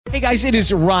Hey guys, it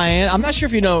is Ryan. I'm not sure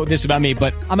if you know this about me,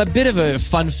 but I'm a bit of a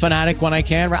fun fanatic when I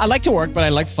can. I like to work, but I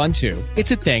like fun too.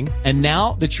 It's a thing. And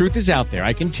now the truth is out there.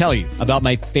 I can tell you about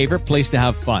my favorite place to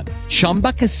have fun.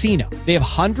 Chumba Casino. They have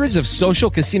hundreds of social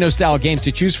casino style games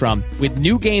to choose from with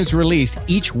new games released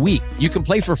each week. You can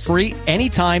play for free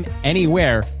anytime,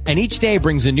 anywhere. And each day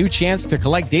brings a new chance to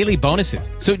collect daily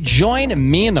bonuses. So join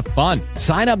me in the fun.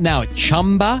 Sign up now at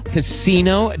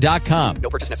ChumbaCasino.com. No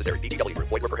purchase necessary. VGW.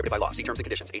 Void where prohibited by law. See terms and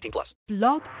conditions. 18 plus.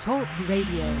 Blog Talk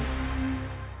Radio.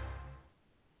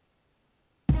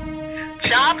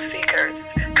 Job seekers,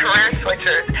 career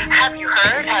switchers, have you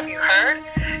heard?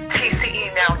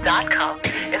 TCEnow.com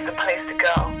is the place to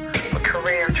go for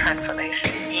career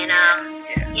transformation. And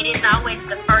it is always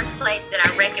the first place that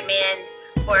I recommend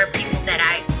for people that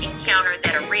I encounter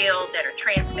that are real, that are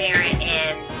transparent,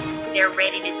 and they're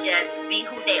ready to just be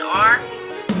who they are.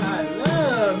 I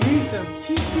love me some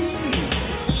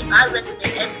TCE. I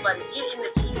recommend everybody get in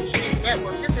the TCE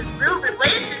network. This is real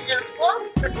relationships, folks.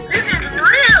 This is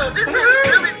real. This is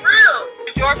really real.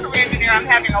 As your career engineer, I'm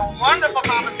having a wonderful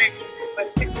conversation with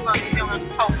 6-month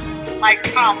skilling coach Mike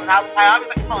Tomlin. I was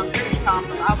going to call him Mr.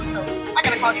 Tomlin. I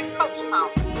got to call you Coach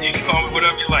Tomlin. You can call me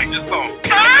whatever you like. Just call me.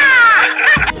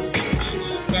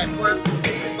 Network.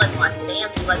 This is like my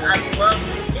family. Like, I love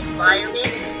this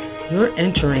environment. You're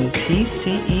entering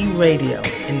TCE Radio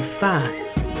in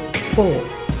 5,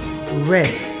 4,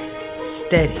 ready,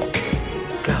 steady,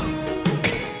 go.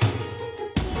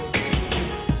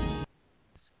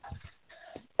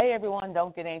 Hey everyone,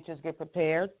 don't get anxious, get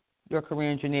prepared. Your career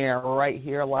engineer right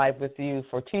here live with you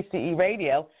for TCE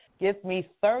Radio. Give me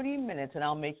 30 minutes and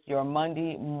I'll make your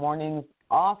Monday mornings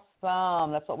awesome.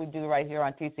 That's what we do right here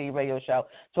on TCE Radio Show.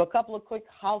 So a couple of quick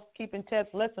housekeeping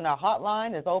tips. Listen, our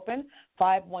hotline is open,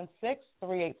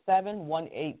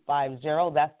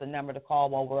 516-387-1850. That's the number to call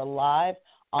while we're live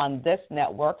on this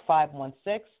network,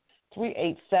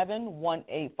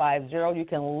 516-387-1850. You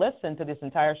can listen to this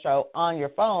entire show on your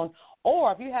phone,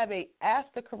 or if you have a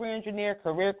Ask the Career Engineer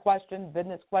career question,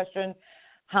 business question,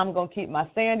 how I'm going to keep my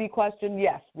Sandy question,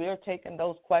 yes, we are taking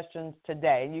those questions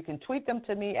today. And you can tweet them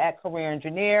to me at Career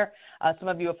Engineer. Some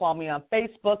of you will follow me on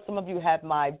Facebook. Some of you have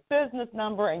my business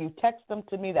number and you text them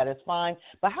to me. That is fine.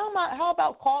 But how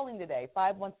about calling today,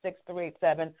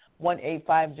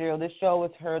 516-387-1850. This show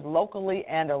is heard locally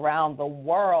and around the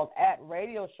world at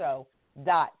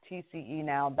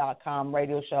radioshow.tcenow.com,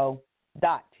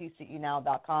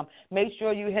 radioshow.tcenow.com. Make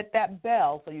sure you hit that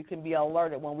bell so you can be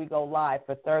alerted when we go live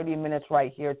for 30 minutes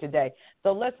right here today.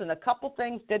 So listen, a couple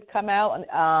things did come out. And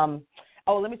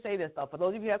let me say this, though. For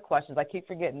those of you who have questions, I keep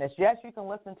forgetting this. Yes, you can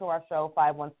listen to our show,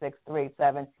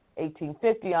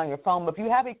 516-387-1850 on your phone. But if you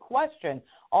have a question,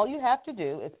 all you have to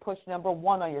do is push number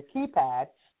 1 on your keypad.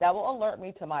 That will alert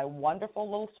me to my wonderful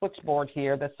little switchboard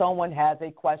here that someone has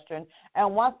a question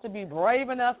and wants to be brave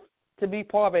enough to be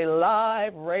part of a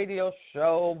live radio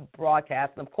show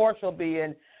broadcast. And of course, you'll be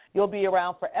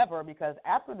around forever because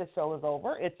after the show is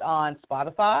over, it's on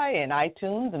Spotify and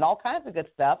iTunes and all kinds of good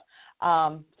stuff.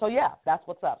 So yeah, that's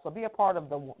what's up. So be a part of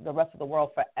the rest of the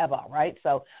world forever, right?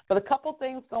 So, but a couple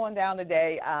things going down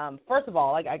today. First of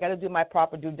all, I got to do my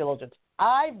proper due diligence.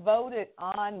 I voted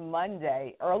on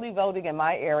Monday, early voting in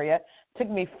my area.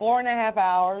 Took me 4.5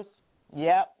 hours.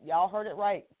 Yep, y'all heard it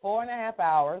right, 4.5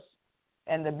 hours.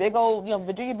 And the big old,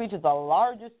 Virginia Beach is the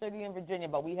largest city in Virginia,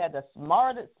 but we had the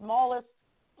smallest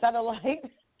satellite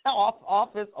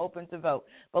office open to vote.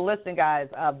 But listen, guys,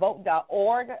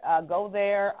 vote.org, go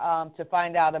there to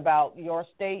find out about your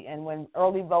state and when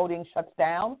early voting shuts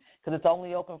down, because it's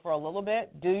only open for a little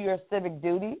bit. Do your civic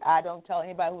duty. I don't tell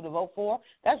anybody who to vote for.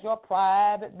 That's your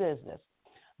private business.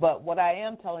 But what I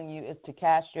am telling you is to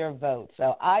cast your vote.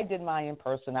 So I did mine in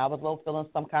person. I was a little feeling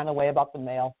some kind of way about the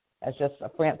mail. That's just a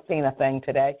Francina thing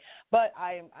today. But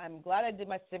I'm glad I did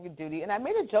my civic duty. And I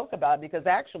made a joke about it because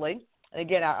actually,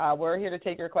 again, we're here to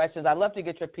take your questions. I'd love to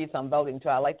get your piece on voting, too.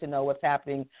 I'd like to know what's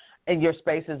happening in your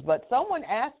spaces. But someone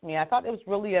asked me, I thought it was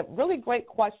really a really great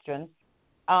question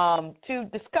to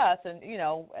discuss. And,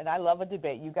 and I love a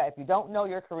debate. You guys, if you don't know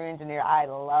your career engineer, I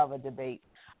love a debate.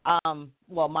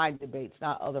 Well, my debates,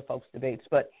 not other folks' debates.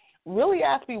 But really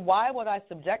asked me, why would I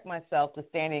subject myself to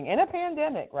standing in a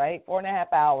pandemic, right,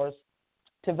 4.5 hours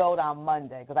to vote on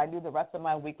Monday? Because I knew the rest of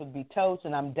my week would be toast,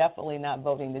 and I'm definitely not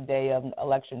voting the day of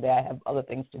Election Day. I have other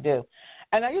things to do.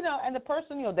 And, and the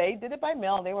person, they did it by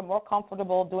mail, and they were more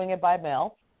comfortable doing it by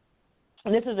mail.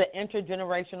 And this is an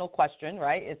intergenerational question,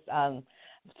 right? It's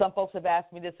some folks have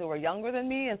asked me this who are younger than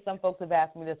me, and some folks have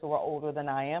asked me this who are older than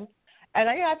I am. And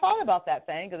I thought about that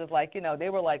thing because it's like, they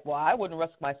were like, well, I wouldn't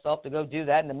risk myself to go do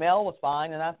that. And the mail was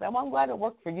fine. And I said, well, I'm glad it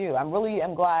worked for you. I'm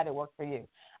glad it worked for you.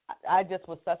 I just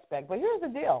was suspect. But here's the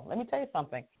deal. Let me tell you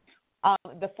something.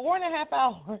 The 4.5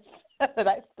 hours that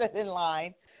I stood in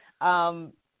line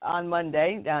on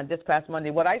Monday, this past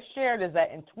Monday, what I shared is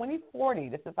that in 2040,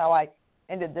 this is how I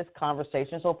ended this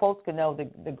conversation so folks can know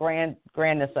the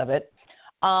grandness of it.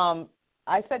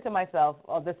 I said to myself,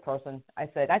 this person, I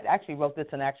actually wrote this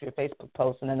in a Facebook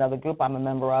post in another group I'm a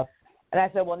member of. And I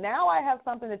said, well, now I have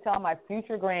something to tell my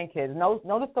future grandkids.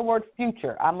 Notice the word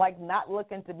future. I'm not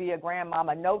looking to be a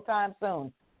grandmama no time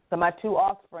soon. So my 2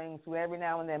 offsprings who every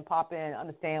now and then pop in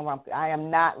understand where I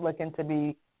am not looking to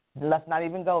be, let's not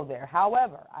even go there.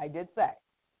 However, I did say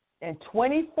in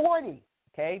 2040,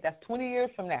 okay, that's 20 years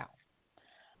from now,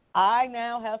 I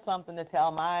now have something to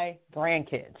tell my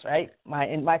grandkids, right?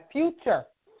 My future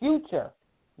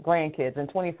grandkids in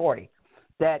 2040.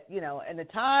 That, in the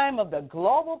time of the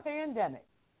global pandemic,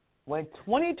 when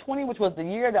 2020, which was the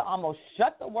year that almost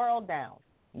shut the world down,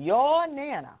 your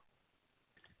Nana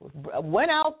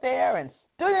went out there and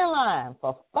stood in line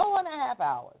for 4.5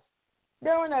 hours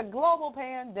during a global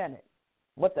pandemic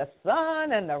with the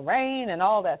sun and the rain and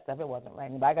all that stuff. It wasn't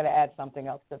raining, but I got to add something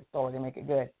else to the story to make it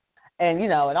good. And,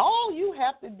 and all you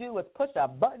have to do is push a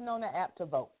button on the app to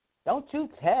vote. Don't you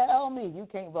tell me you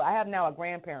can't vote. I have now a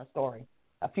grandparent story.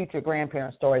 A future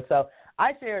grandparent story. So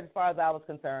I shared, as far as I was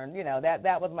concerned,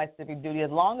 that was my civic duty. As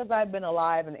long as I've been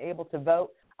alive and able to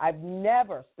vote, I've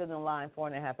never stood in line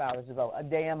 4.5 hours to vote a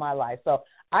day in my life. So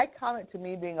I count it to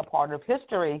me being a part of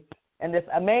history in this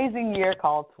amazing year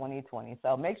called 2020.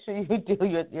 So make sure you do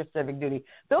your civic duty.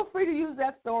 Feel free to use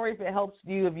that story if it helps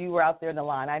you, if you were out there in the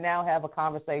line. I now have a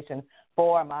conversation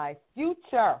for my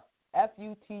future,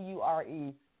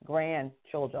 Future,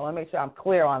 grandchildren. I want to make sure I'm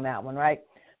clear on that one, right?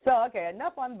 So, okay,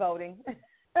 enough on voting.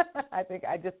 I think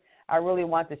I really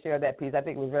want to share that piece. I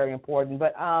think it was very important.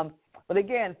 But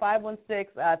again,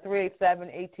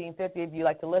 516-387-1850. If you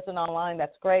like to listen online,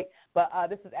 that's great. But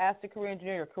this is Ask the Career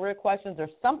Engineer, your career questions. There's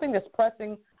something that's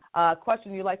pressing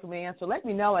question you'd like for me to answer, let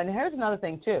me know. And here's another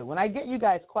thing, too. When I get you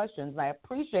guys questions, and I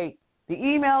appreciate the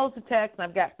emails, the texts, and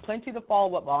I've got plenty to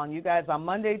follow up on. You guys on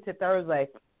Monday to Thursday,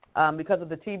 because of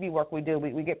the TV work we do,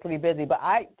 we get pretty busy. But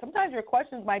sometimes your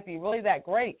questions might be really that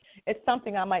great. It's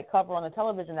something I might cover on a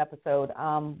television episode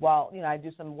while I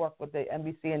do some work with the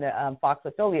NBC and the Fox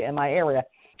affiliate in my area,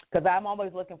 because I'm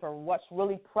always looking for what's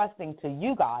really pressing to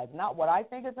you guys, not what I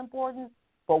think is important,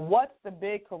 but what's the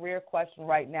big career question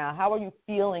right now? How are you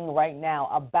feeling right now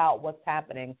about what's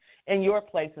happening in your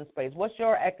place and space?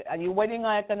 Are you waiting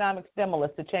on economic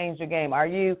stimulus to change your game? Are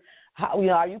you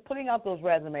putting out those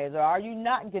resumes, or are you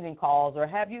not getting calls, or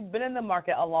have you been in the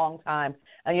market a long time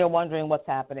and you're wondering what's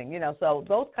happening? So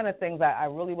those kind of things I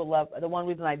really would love. The one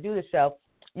reason I do the show,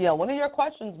 one of your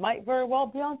questions might very well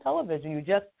be on television. You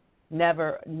just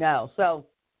never know. So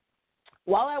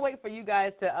while I wait for you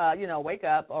guys to, wake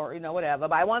up or, whatever,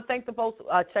 but I want to thank the folks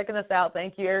checking us out.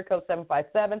 Thank you, area code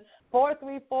 757-434.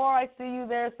 I see you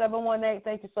there, 718.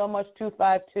 Thank you so much,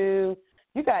 252.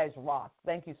 You guys rock.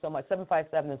 Thank you so much.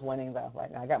 757 is winning, though, right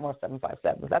now. I got more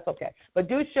 757s. That's okay. But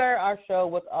do share our show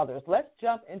with others. Let's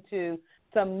jump into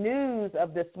some news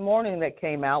of this morning that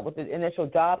came out with the initial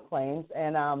job claims.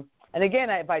 And again,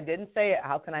 if I didn't say it,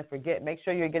 how can I forget? Make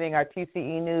sure you're getting our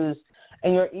TCE news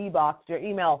in your e-box, your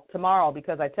email tomorrow,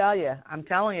 because I'm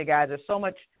telling you guys, there's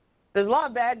a lot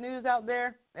of bad news out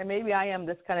there, and maybe I am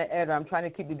this kind of editor. I'm trying to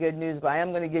keep the good news, but I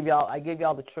am going to give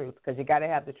y'all the truth, because you got to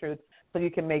have the truth. So you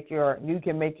can make your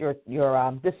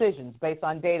decisions based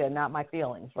on data, not my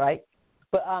feelings, right?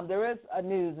 But there is a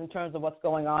news in terms of what's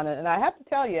going on, and I have to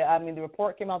tell you, the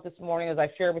report came out this morning, as I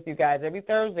shared with you guys. Every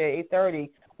Thursday at 8:30,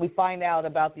 we find out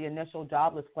about the initial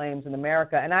jobless claims in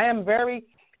America, and I am very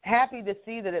happy to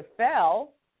see that it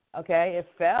fell. Okay, it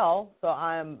fell, so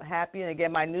I'm happy. And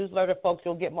again, my newsletter, folks,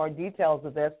 you'll get more details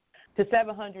of this, to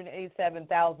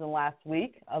 787,000 last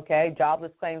week. Okay,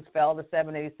 jobless claims fell to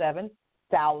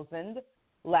 787,000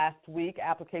 last week.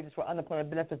 Applications for unemployment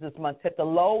benefits this month hit the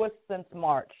lowest since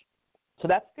March. So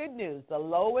that's good news. The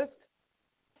lowest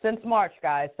since March,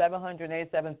 guys.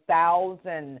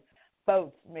 787,000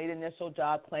 folks made initial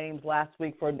job claims last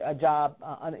week for a job,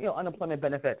 unemployment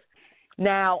benefits.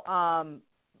 Now,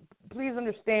 please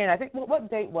understand, I think,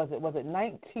 what date was it? Was it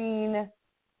 19? I'm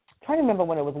trying to remember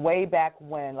when it was, way back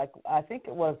when. I think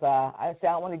it was, I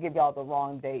don't want to give y'all the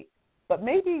wrong date, but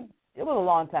maybe it was a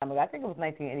long time ago. I think it was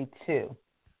 1982.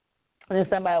 And then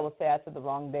somebody will say I said the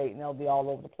wrong date, and they'll be all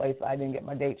over the place. I didn't get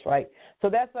my dates right. So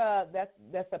that's a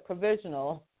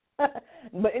provisional.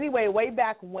 But anyway, way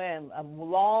back when, a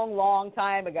long, long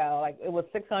time ago, it was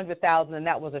 600,000, and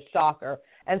that was a shocker.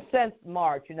 And since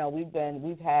March,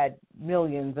 we've had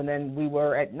millions, and then we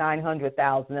were at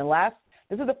 900,000. And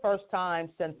This is the first time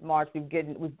since March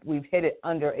we've hit it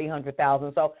under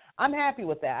 800,000. So I'm happy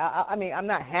with that. I mean, I'm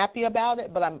not happy about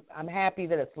it, but I'm happy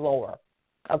that it's lower.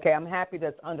 Okay, I'm happy that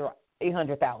it's under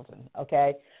 800,000.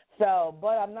 Okay, so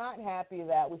but I'm not happy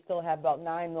that we still have about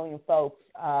 9 million folks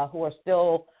who are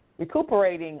still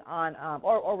recuperating on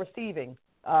or receiving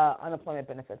unemployment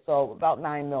benefits. So about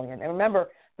 9 million. And remember,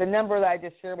 the number that I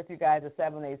just shared with you guys, the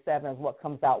 787, is what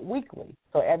comes out weekly.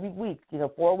 So every week,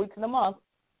 4 weeks in a month.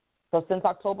 So since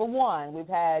October 1, we've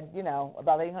had,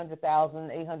 about 800,000,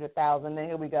 and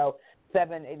here we go,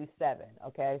 787,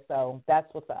 okay? So that's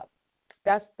what's up.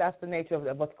 That's the nature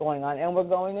of what's going on. And we're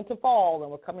going into fall, and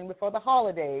we're coming before the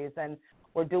holidays, and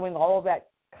we're doing all of that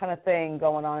kind of thing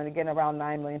going on. And, again, around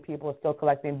 9 million people are still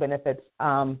collecting benefits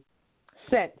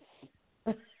since.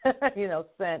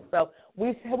 Since. So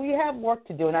we have work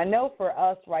to do. And I know for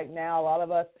us right now, a lot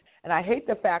of us, and I hate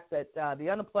the fact that the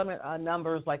unemployment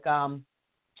numbers, like the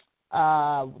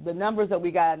numbers that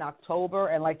we got in October,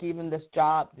 and like even this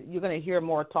job, you're going to hear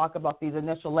more talk about these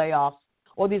initial layoffs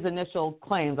or these initial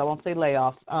claims, I won't say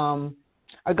layoffs,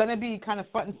 are going to be kind of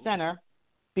front and center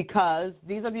because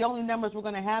these are the only numbers we're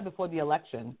going to have before the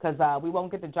election because we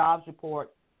won't get the jobs report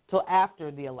till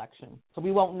after the election. So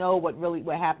we won't know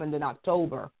what happened in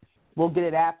October. We'll get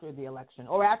it after the election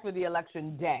or after the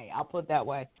election day. I'll put it that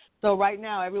way. So right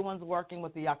now everyone's working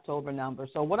with the October number.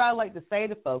 So what I like to say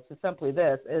to folks is simply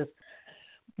this is,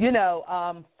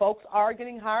 folks are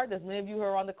getting hired. There's many of you who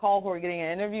are on the call who are getting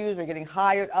interviews or getting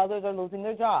hired. Others are losing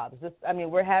their jobs.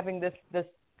 We're having this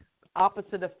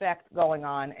opposite effect going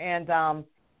on. And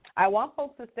I want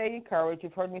folks to stay encouraged.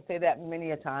 You've heard me say that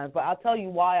many a times, but I'll tell you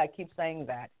why I keep saying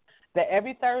that. That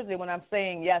every Thursday when I'm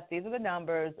saying, yes, these are the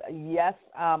numbers, yes,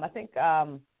 I think,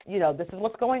 this is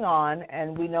what's going on,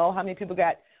 and we know how many people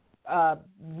got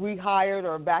rehired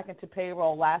or back into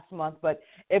payroll last month. But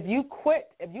if you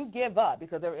quit, if you give up,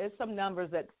 because there is some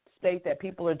numbers that state that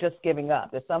people are just giving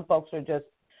up. There's some folks are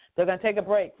they're going to take a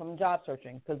break from job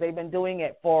searching because they've been doing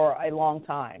it for a long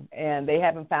time and they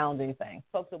haven't found anything.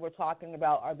 Folks that we're talking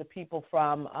about are the people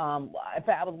from, in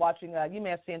fact, I was watching, you may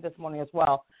have seen it this morning as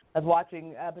well, I was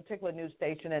watching a particular news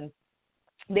station and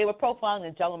they were profiling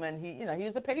a gentleman. He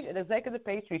was an executive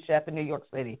pastry chef in New York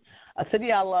City, a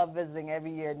city I love visiting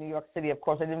every year, New York City. Of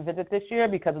course, I didn't visit this year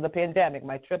because of the pandemic.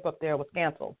 My trip up there was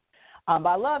canceled. But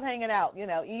I love hanging out,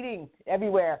 eating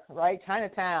everywhere, right?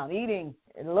 Chinatown, eating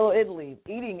in Little Italy,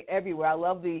 eating everywhere. I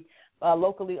love the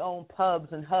locally owned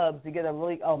pubs and hubs. You get a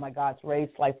really, oh, my God, it's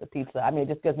raised slice of pizza. I mean, it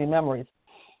just gives me memories.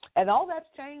 And all that's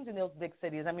changed in those big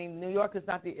cities. I mean, New York is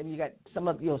not you got some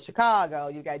of, Chicago,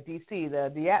 you got D.C.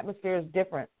 The atmosphere is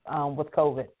different with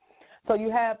COVID. So you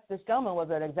have this gentleman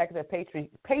was an executive pastry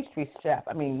chef.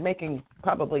 I mean, making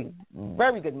probably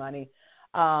very good money,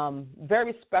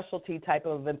 very specialty type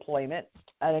of employment,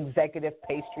 an executive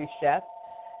pastry chef.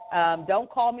 Don't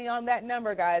call me on that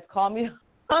number, guys. Call me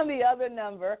on the other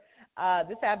number.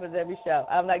 This happens every show.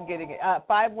 I'm not getting it.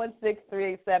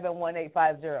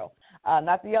 516-387-1850.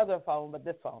 Not the other phone, but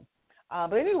this phone.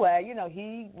 But anyway,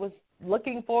 he was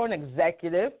looking for an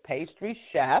executive pastry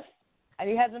chef, and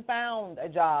he hasn't found a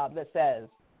job that says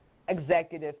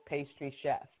executive pastry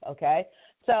chef, okay?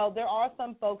 So there are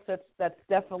some folks that's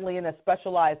definitely in a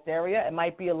specialized area. It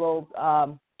might be a little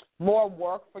more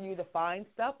work for you to find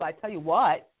stuff, but I tell you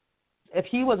what, if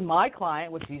he was my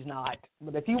client, which he's not,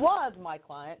 but if he was my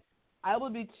client, I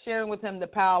would be sharing with him the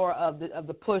power of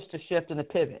the push to shift and the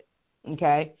pivot,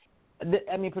 okay?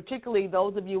 I mean, particularly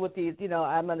those of you with these,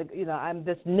 I'm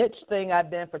this niche thing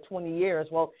I've been for 20 years.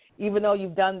 Well, even though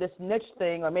you've done this niche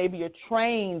thing or maybe you're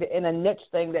trained in a niche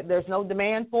thing that there's no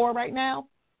demand for right now,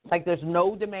 like there's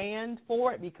no demand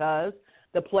for it because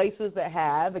the places that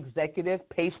have executive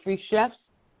pastry chefs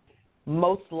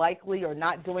most likely are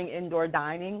not doing indoor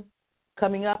dining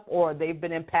coming up, or they've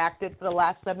been impacted for the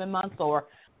last 7 months, or,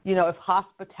 if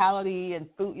hospitality and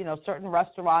food, certain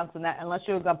restaurants and that, unless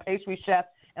you're a pastry chef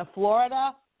in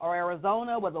Florida or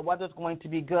Arizona where the weather's going to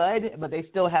be good, but they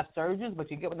still have surges,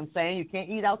 but you get what I'm saying? You can't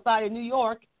eat outside in New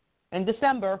York in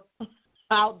December.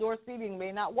 Outdoor seating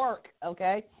may not work,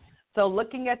 okay? So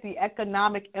looking at the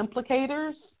economic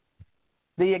implicators,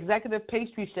 the executive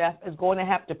pastry chef is going to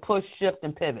have to push, shift,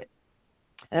 and pivot.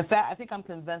 And in fact, I think I'm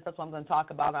convinced that's what I'm going to talk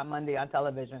about on Monday on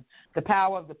television, the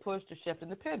power of the push, the shift,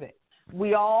 and the pivot.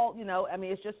 We all,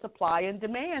 it's just supply and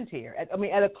demand here.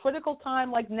 At a critical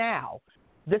time like now,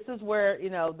 this is where,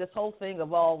 this whole thing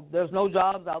of, there's no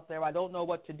jobs out there, I don't know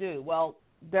what to do. Well,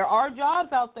 there are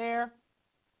jobs out there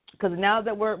because now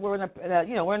that we're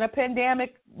in a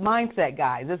pandemic mindset,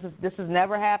 guys. This has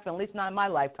never happened, at least not in my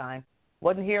lifetime.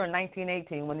 Wasn't here in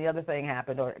 1918 when the other thing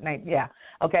happened.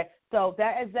 Okay. So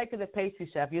that executive pastry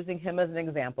chef, using him as an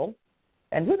example,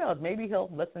 and who knows, maybe he'll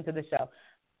listen to the show,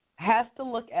 has to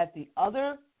look at the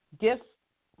other gifts,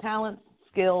 talents,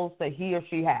 skills that he or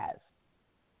she has.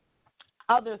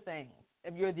 Other things.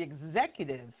 If you're the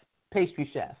executive pastry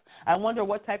chef, I wonder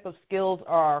what type of skills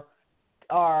are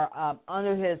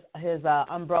under his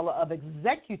umbrella of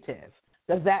executive.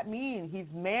 Does that mean he's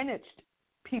managed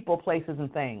people, places,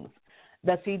 and things?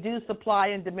 Does he do supply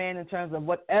and demand in terms of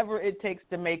whatever it takes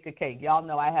to make a cake? Y'all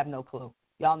know I have no clue.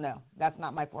 Y'all know that's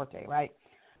not my forte, right?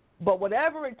 But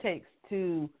whatever it takes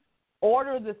to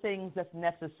order the things that's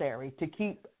necessary to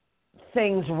keep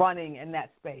things running in that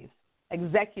space.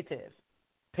 Executive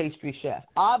pastry chef.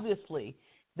 Obviously,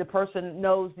 the person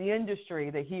knows the industry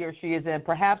that he or she is in.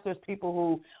 Perhaps there's people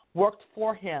who worked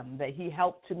for him that he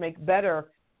helped to make better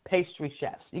pastry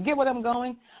chefs. You get what I'm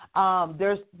going?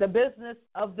 There's the business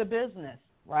of the business,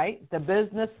 right? The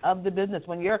business of the business.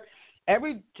 When you're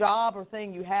every job or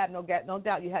thing you have, no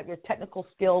doubt you have your technical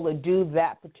skill to do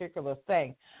that particular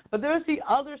thing. But there's the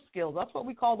other skills. That's what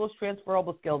we call those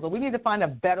transferable skills. And we need to find a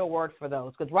better word for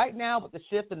those. Because right now with the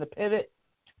shift and the pivot,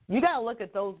 you got to look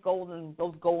at those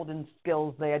golden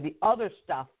skills there, the other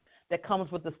stuff that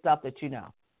comes with the stuff that you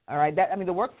know. All right.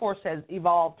 The workforce has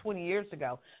evolved 20 years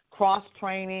ago.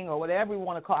 Cross-training or whatever you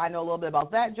want to call it. I know a little bit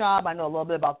about that job. I know a little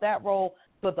bit about that role,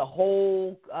 so that the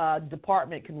whole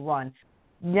department can run.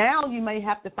 Now you may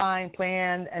have to find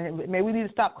plan, and maybe we need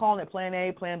to stop calling it plan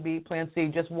A, plan B, plan C,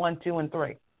 just 1, 2, and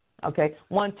 3. Okay,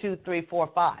 1, 2, 3, 4,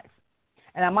 5.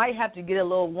 And I might have to get a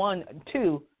little 1,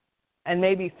 2, and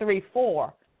maybe 3,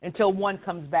 4 until 1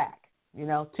 comes back.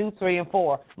 2, 3, and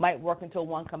 4 might work until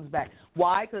 1 comes back.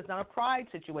 Why? Because it's not a pride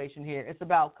situation here. It's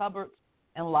about cupboards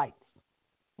and lights.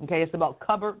 Okay, it's about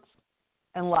cupboards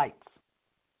and lights.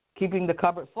 Keeping the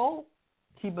cupboard full,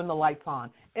 keeping the lights on,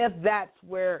 if that's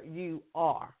where you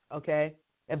are, okay?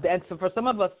 And so for some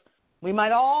of us, we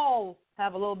might all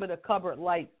have a little bit of cupboard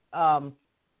light. Y'all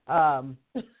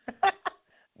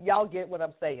get what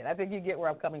I'm saying. I think you get where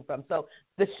I'm coming from. So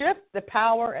the shift, the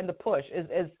power, and the push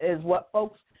is what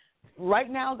folks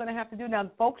right now are going to have to do. Now,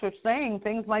 folks are saying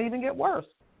things might even get worse.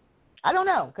 I don't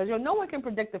know, because no one can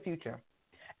predict the future.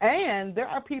 And there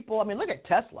are people, look at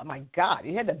Tesla. My God,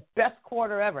 he had the best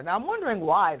quarter ever. Now, I'm wondering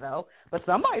why, though, but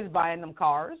somebody's buying them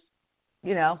cars.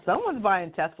 Someone's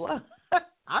buying Tesla.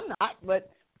 I'm not,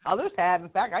 but others have. In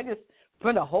fact, I just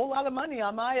spent a whole lot of money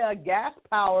on my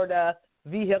gas-powered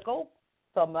vehicle.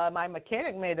 So my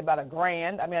mechanic made about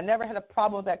 $1,000. I never had a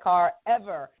problem with that car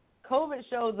ever. COVID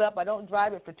shows up. I don't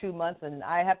drive it for 2 months, and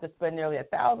I have to spend nearly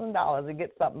 $1,000 to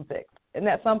get something fixed. Isn't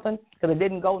that something? Because it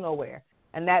didn't go nowhere.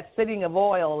 And that sitting of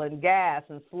oil and gas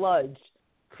and sludge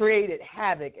created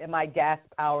havoc in my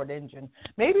gas-powered engine.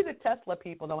 Maybe the Tesla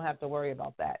people don't have to worry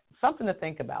about that. Something to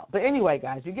think about. But anyway,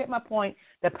 guys, you get my point.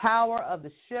 The power of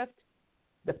the shift,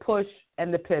 the push,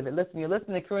 and the pivot. Listen, you're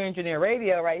listening to Career Engineer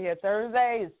Radio right here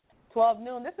Thursdays, 12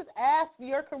 noon. This is Ask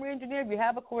Your Career Engineer. If you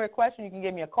have a career question, you can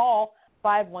give me a call,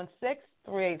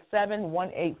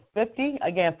 516-387-1850.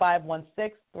 Again,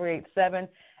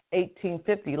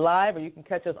 516-387-1850 live, or you can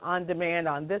catch us on demand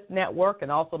on this network,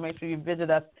 and also make sure you visit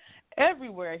us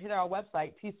everywhere. Hit our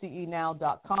website,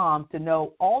 tcenow.com, to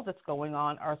know all that's going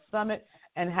on, our summit,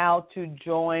 and how to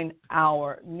join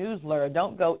our newsletter.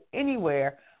 Don't go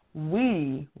anywhere.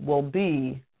 We will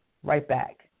be right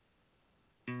back.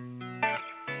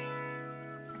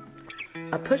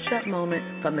 A push-up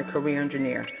moment from the Career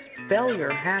Engineer.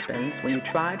 Failure happens when you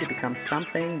try to become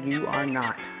something you are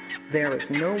not. There is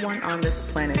no one on this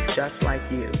planet just like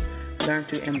you. Learn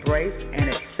to embrace and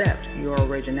accept your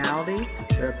originality,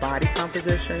 your body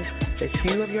composition, the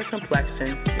hue of your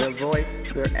complexion, your voice,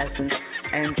 your essence,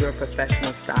 and your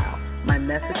professional style. My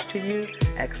message to you,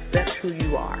 accept who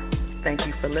you are. Thank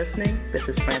you for listening. This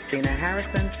is Francina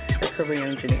Harrison, the Career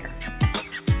Engineer.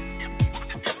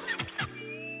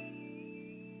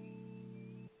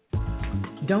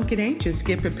 Don't get anxious,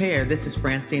 get prepared. This is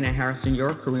Francina Harrison,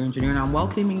 your Career Engineer, and I'm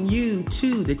welcoming you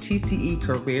to the TCE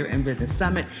Career and Business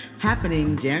Summit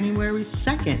happening January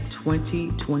 2nd,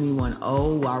 2021.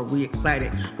 Oh, are we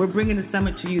excited? We're bringing the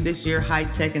summit to you this year, high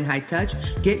tech and high touch.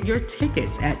 Get your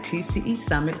tickets at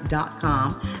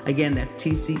tcesummit.com. Again, that's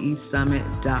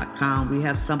tcesummit.com. We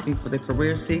have something for the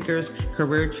career seekers,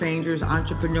 career changers,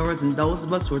 entrepreneurs, and those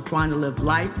of us who are trying to live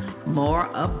life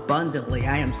more abundantly.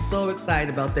 I am so excited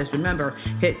about this. Remember,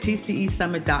 hit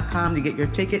tcesummit.com to get your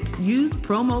tickets. Use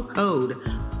promo code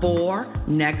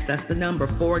 4NEXT. That's the number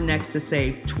 4NEXT to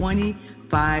save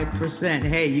 25%.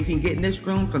 Hey, you can get in this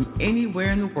room from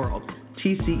anywhere in the world.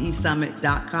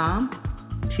 tcesummit.com.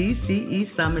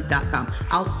 TCEsummit.com.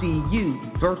 I'll see you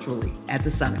virtually at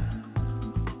the summit.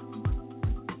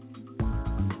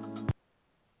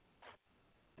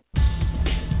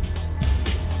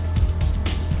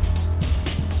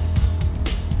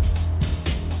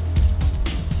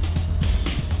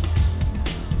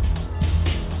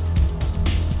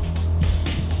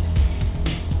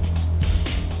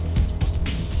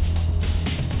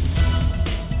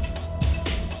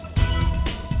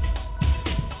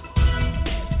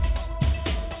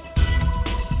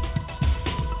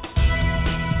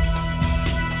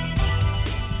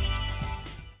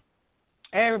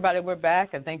 Hey, everybody, we're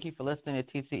back, and thank you for listening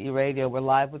to TCE Radio. We're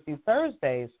live with you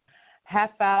Thursdays,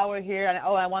 half hour here. And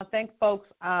I want to thank folks.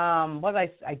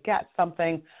 I got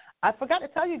something. I forgot to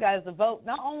tell you guys to vote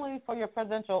not only for your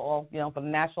presidential or, for the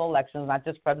national elections, not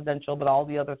just presidential, but all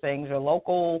the other things, your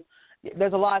local.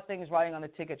 There's a lot of things riding on the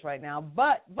tickets right now.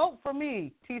 But vote for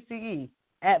me, TCE,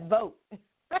 at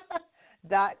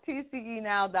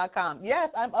vote.tcenow.com. Yes,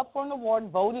 I'm up for an award.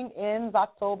 Voting ends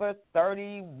October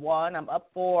 31. I'm up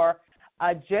for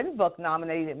Jen Book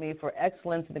nominated me for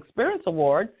Excellence and Experience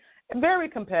Award. Very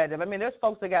competitive. I mean, there's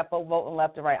folks that got folks voting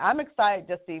left and right. I'm excited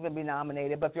just to even be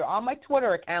nominated. But if you're on my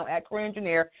Twitter account, at Career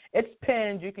Engineer, it's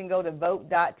pinned. You can go to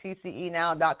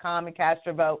vote.tcenow.com and cast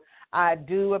your vote. I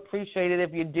do appreciate it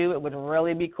if you do. It would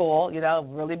really be cool,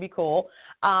 really be cool.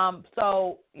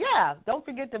 So, yeah, don't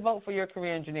forget to vote for your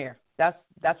career engineer. That's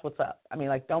what's up. I mean,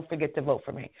 don't forget to vote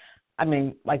for me.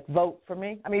 Vote for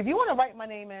me. I mean, if you want to write my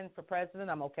name in for president,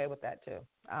 I'm okay with that, too.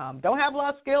 Don't have a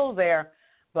lot of skills there,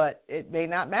 but it may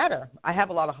not matter. I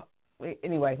have a lot of –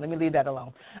 anyway, let me leave that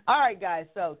alone. All right, guys,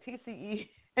 so TCE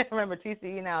 – remember,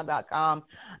 TCEnow.com.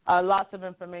 Lots of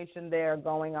information there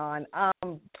going on. I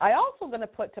also going to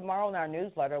put tomorrow in our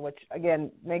newsletter, which,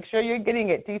 again, make sure you're getting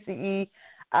it,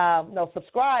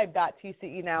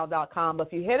 subscribe.tcenow.com. But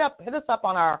if you hit us up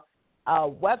on our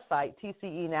website,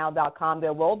 tcenow.com,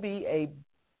 there will be a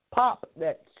pop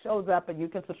that shows up and you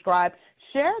can subscribe.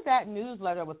 Share that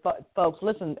newsletter with folks.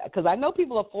 Listen, because I know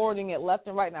people are forwarding it left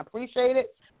and right, and I appreciate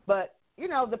it. But,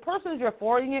 the persons you're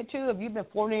forwarding it to, if you've been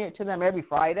forwarding it to them every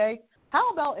Friday, how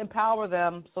about empower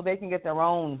them so they can get their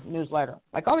own newsletter?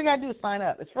 All you got to do is sign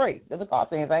up. It's free. It doesn't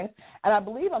cost anything. And I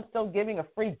believe I'm still giving a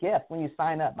free gift when you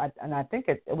sign up. I think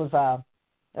it was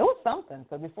something,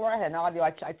 because before I had no idea.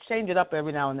 I change it up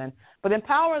every now and then. But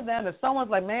empower them. If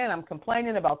someone's like, man, I'm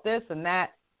complaining about this and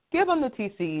that, give them the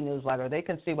TCE newsletter. They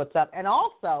can see what's up. And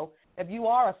also, if you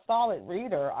are a solid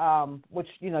reader, which,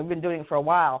 you've been doing it for a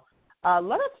while,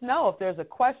 let us know if there's a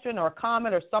question or a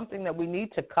comment or something that we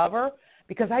need to cover,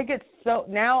 because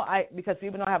because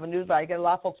even though I have a newsletter, I get a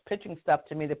lot of folks pitching stuff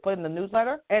to me to put in the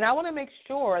newsletter, and I want to make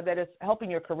sure that it's helping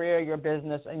your career, your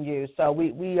business, and you. So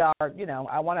we are,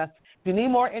 I want to, if you need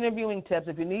more interviewing tips,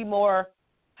 if you need more,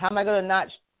 how am I going to not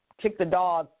kick the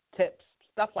dog tips,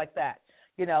 stuff like that,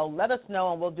 let us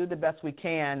know, and we'll do the best we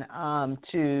can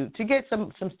to get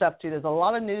some stuff too. There's a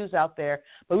lot of news out there,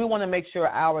 but we want to make sure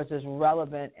ours is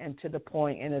relevant and to the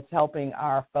point, and it's helping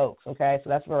our folks, okay? So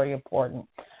that's very important.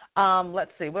 Let's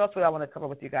see. What else would I want to cover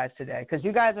with you guys today? Because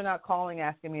you guys are not calling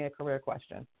asking me a career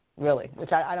question, really,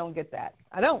 which I don't get that.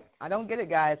 I don't get it,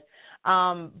 guys.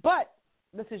 But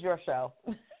this is your show,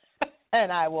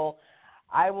 and I will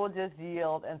just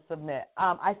yield and submit.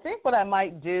 I think what I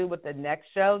might do with the next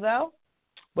show, though,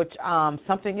 which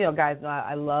something, guys know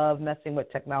I love messing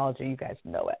with technology. You guys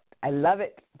know it. I love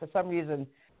it. For some reason,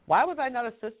 why was I not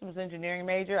a systems engineering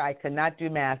major? I could not do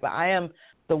math, but I am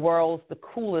the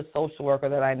coolest social worker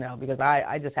that I know, because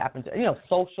I just happen to,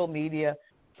 social media,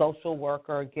 social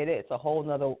worker, get it? It's a whole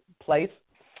nother place.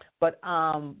 But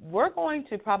we're going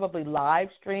to probably live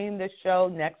stream this show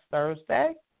next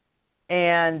Thursday.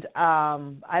 And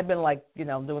I've been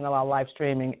doing a lot of live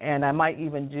streaming, and I might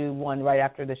even do one right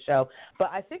after the show.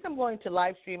 But I think I'm going to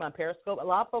live stream on Periscope. A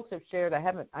lot of folks have shared. I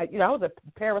was a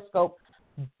Periscope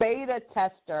beta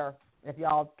tester. If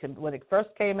y'all can, when it first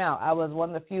came out, I was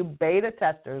one of the few beta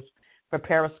testers for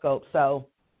Periscope. So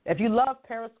if you love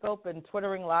Periscope and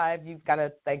Twittering Live, you've got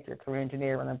to thank your career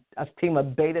engineer and a team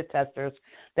of beta testers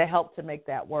that helped to make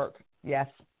that work. Yes,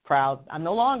 proud. I'm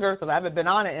no longer, because I haven't been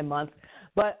on it in months.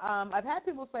 But I've had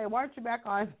people say, why aren't you back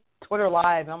on Twitter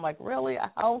Live? And I'm like, really?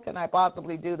 How can I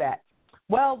possibly do that?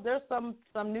 Well, there's some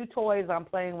new toys I'm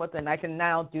playing with, and I can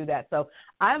now do that. So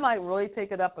I might really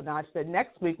take it up a notch that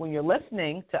next week when you're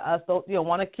listening to us,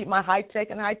 want to keep my high tech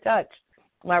and high touch.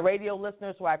 My radio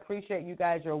listeners, who I appreciate you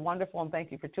guys, you're wonderful, and thank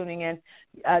you for tuning in.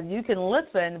 You can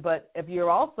listen, but if you're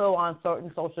also on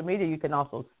certain social media, you can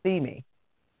also see me.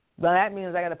 But that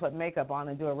means I got to put makeup on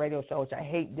and do a radio show, which I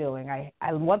hate doing.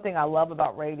 One thing I love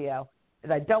about radio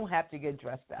is I don't have to get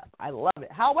dressed up. I love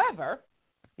it. However,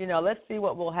 let's see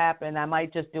what will happen. I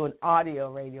might just do an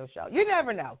audio radio show. You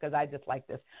never know, because I just like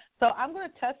this. So I'm going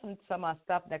to test some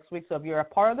stuff next week. So if you're a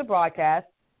part of the broadcast,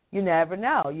 you never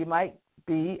know. You might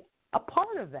be a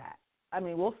part of that. I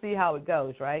mean, we'll see how it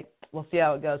goes, right? We'll see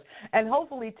how it goes. And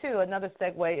hopefully, too, another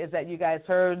segue is that you guys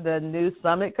heard the new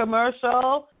Summit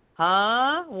commercial.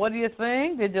 Huh? What do you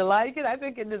think? Did you like it? I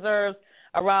think it deserves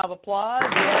a round of applause.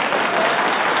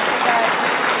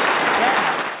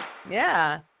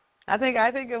 Yeah. I think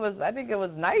it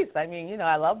was nice. I mean,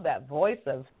 I love that voice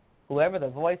of whoever the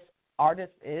voice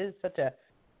artist is. Such a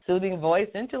soothing voice.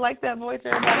 Didn't you like that voice,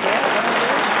 everybody?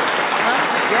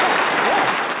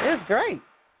 Yeah. It was great.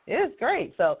 It is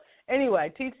great. So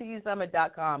anyway,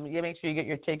 TCEsummit.com. You make sure you get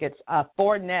your tickets.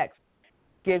 For Next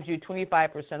gives you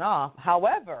 25% off.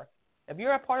 However, if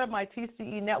you're a part of my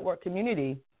TCE network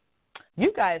community,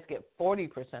 you guys get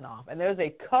 40% off. And there's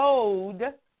a code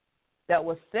that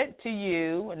was sent to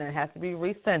you, and it has to be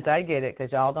resent. I get it,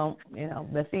 because y'all don't,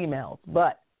 miss emails.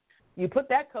 But you put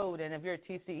that code in. If you're a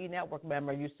TCE network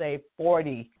member, you save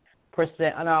 40%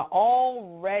 on our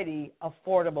already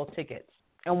affordable tickets.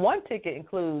 And one ticket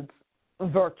includes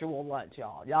virtual lunch,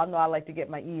 y'all. Y'all know I like to get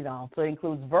my eat on. So it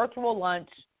includes virtual lunch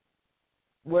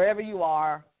wherever you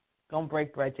are, going to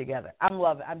break bread together. I'm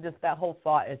loving it. That whole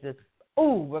thought is just,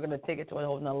 we're going to take it to a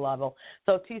whole nother level.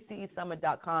 So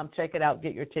TCEsummit.com, check it out.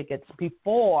 Get your tickets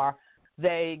before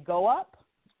they go up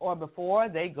or before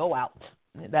they go out,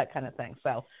 that kind of thing.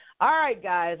 So, all right,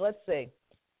 guys, let's see.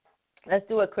 Let's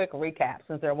do a quick recap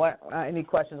since there weren't any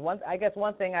questions. I guess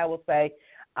one thing I will say,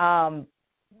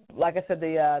 like I said,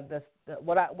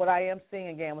 what I am seeing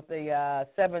again with the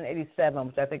 787,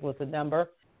 which I think was the number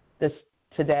this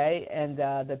today, and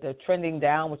that they're trending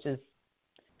down, which is,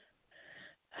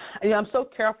 I'm so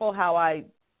careful how I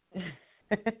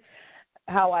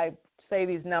say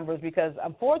these numbers, because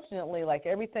unfortunately, like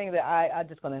everything that I'm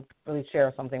just going to really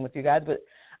share something with you guys, but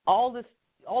all these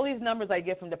numbers I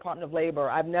get from Department of Labor,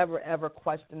 I've never ever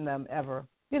questioned them ever,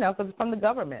 because it's from the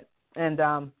government, and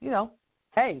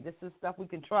hey, this is stuff we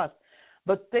can trust.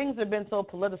 But things have been so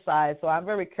politicized, so I'm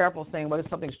very careful saying whether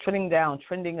something's trending down,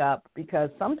 trending up,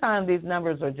 because sometimes these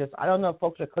numbers are just, I don't know if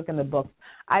folks are clicking the books.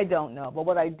 I don't know. But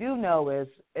what I do know is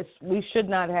we should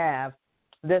not have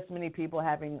this many people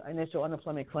having initial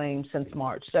unemployment claims since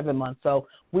March, 7 months. So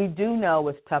we do know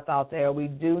it's tough out there. We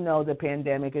do know the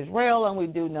pandemic is real, and we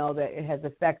do know that it has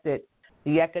affected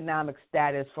the economic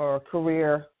status for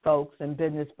career folks and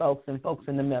business folks and folks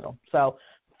in the middle. So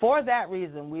for that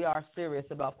reason, we are serious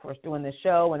about, of course, doing this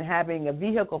show and having a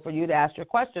vehicle for you to ask your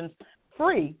questions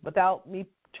free without you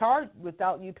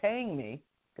paying me,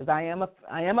 because I am a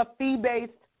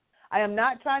fee-based. I am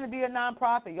not trying to be a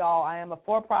nonprofit, y'all. I am a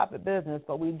for-profit business,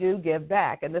 but we do give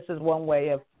back, and this is one way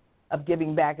of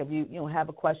giving back. If you have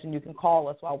a question, you can call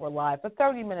us while we're live for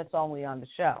 30 minutes only on the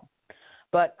show.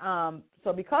 But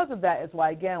so because of that is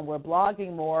why, again, we're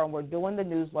blogging more, and we're doing the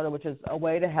newsletter, which is a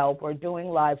way to help. We're doing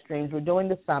live streams. We're doing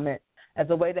the summit as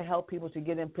a way to help people to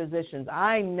get in positions.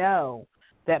 I know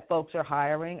that folks are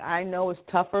hiring. I know it's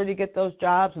tougher to get those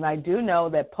jobs, and I do know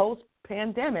that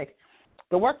post-pandemic,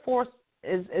 the workforce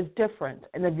is different.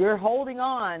 And if you're holding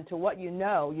on to what you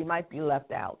know, you might be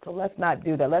left out. So let's not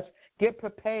do that. Let's get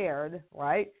prepared,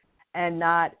 right, and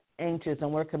not anxious.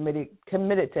 And we're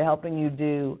committed to helping you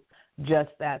do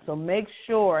just that. So make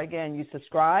sure, again, you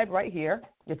subscribe right here.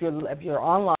 If you're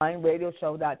online,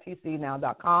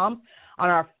 radioshow.tcnow.com. On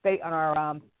our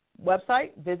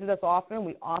website, visit us often.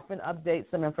 We often update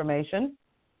some information.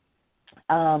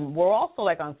 We're also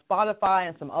on Spotify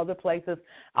and some other places.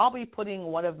 I'll be putting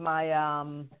one of my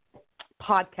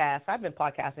podcasts. I've been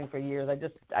podcasting for years.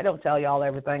 I don't tell y'all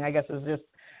everything. I guess it's just,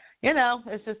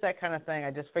 it's just that kind of thing.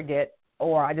 I just forget,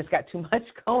 or I just got too much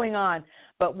going on.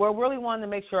 But we're really wanting to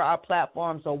make sure our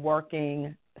platforms are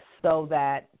working so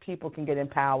that people can get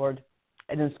empowered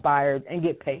and inspired and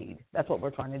get paid. That's what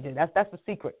we're trying to do. That's the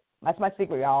secret. That's my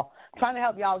secret, y'all. I'm trying to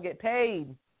help y'all get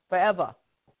paid forever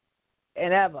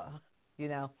and ever,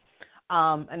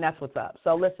 and that's what's up.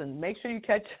 So listen, make sure you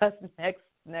catch us next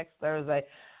Thursday.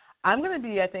 I'm going to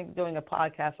be, I think, doing a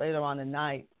podcast later on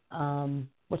tonight,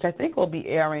 which I think will be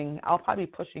airing. I'll probably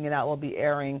be pushing it out. We'll be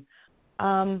airing.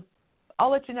 I'll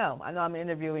let you know. I know I'm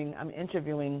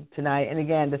interviewing tonight. And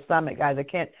again, the summit, guys,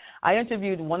 I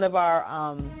interviewed one of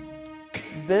our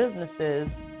businesses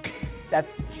that's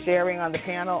sharing on the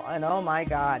panel, and oh my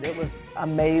God, it was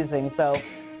amazing. So,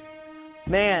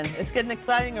 man, it's getting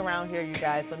exciting around here, you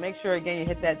guys. So make sure, again, you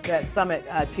hit that summit,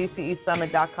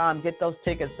 TCEsummit.com. Get those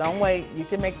tickets. Don't wait. You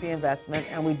can make the investment,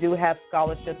 and we do have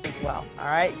scholarships as well. All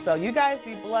right? So you guys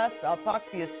be blessed. I'll talk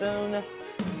to you soon.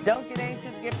 Don't get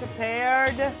anxious. Get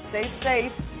prepared. Stay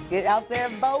safe. Get out there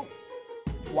and vote.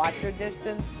 Watch your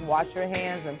distance, wash your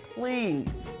hands, and please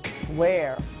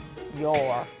wear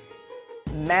your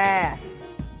mask.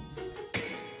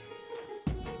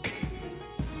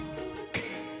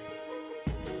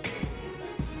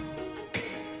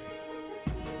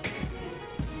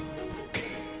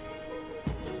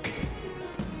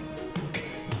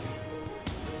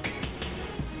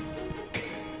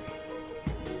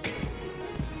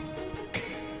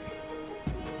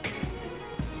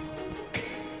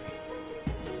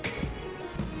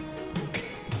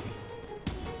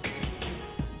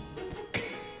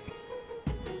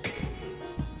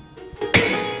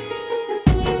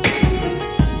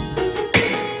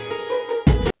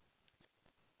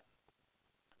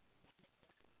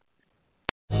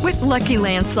 With Lucky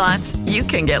Land Slots, you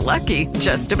can get lucky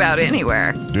just about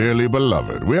anywhere. Dearly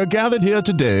beloved, we are gathered here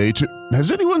today to...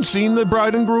 Has anyone seen the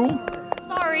bride and groom?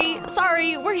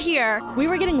 Sorry, we're here. We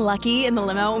were getting lucky in the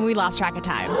limo and we lost track of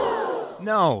time.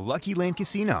 No, Lucky Land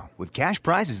Casino, with cash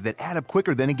prizes that add up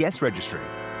quicker than a guest registry.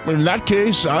 In that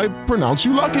case, I pronounce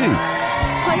you lucky.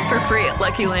 Play for free at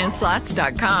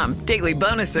LuckyLandSlots.com. Daily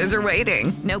bonuses are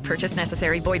waiting. No purchase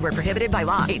necessary. Void where prohibited by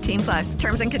law. 18+.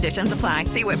 Terms and conditions apply.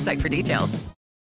 See website for details.